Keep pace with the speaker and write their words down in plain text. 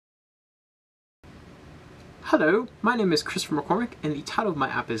Hello, my name is Christopher McCormick, and the title of my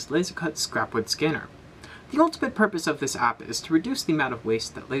app is LaserCut Scrapwood Scanner. The ultimate purpose of this app is to reduce the amount of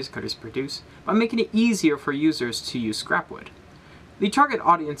waste that laser cutters produce by making it easier for users to use scrapwood. The target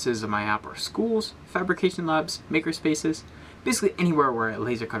audiences of my app are schools, fabrication labs, makerspaces, basically anywhere where a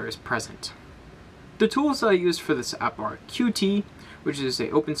laser cutter is present. The tools that I use for this app are Qt, which is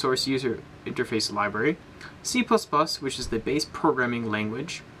an open source user interface library, C++, which is the base programming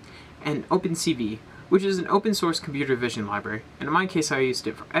language, and OpenCV, which is an open source computer vision library, and in my case I used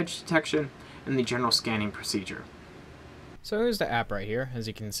it for edge detection and the general scanning procedure. So here's the app right here, as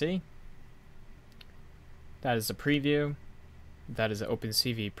you can see. That is a preview. That is an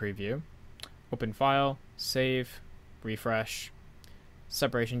OpenCV preview. Open file, save, refresh,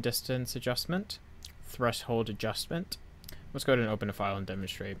 separation distance adjustment, threshold adjustment. Let's go ahead and open a file and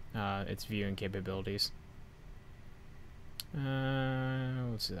demonstrate its viewing capabilities.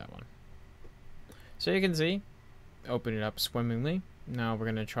 Let's see that one. So you can see, open it up swimmingly. Now we're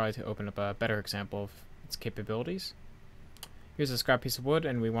going to try to open up a better example of its capabilities. Here's a scrap piece of wood,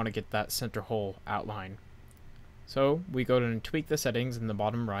 and we want to get that center hole outline. So we go and tweak the settings in the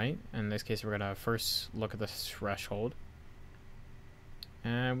bottom right. In this case, we're going to first look at the threshold.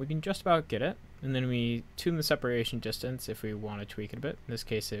 And we can just about get it. And then we tune the separation distance if we want to tweak it a bit. In this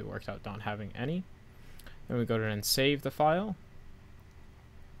case, it worked out not having any. Then we go to and save the file.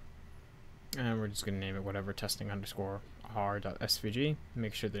 And we're just going to name it whatever, testing_r.svg.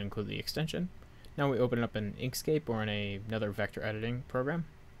 Make sure to include the extension. Now we open it up in Inkscape or in another vector editing program.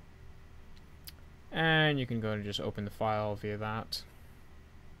 And you can go and just open the file via that.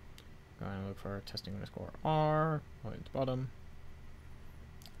 Go and look for testing_r at the bottom.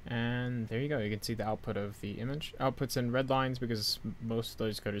 And there you go. You can see the output of the image. Output's in red lines because most of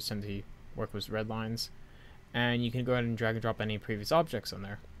those coders tend to work with red lines. And you can go ahead and drag and drop any previous objects on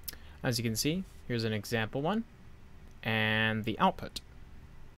there. As you can see, here's an example one, and the output.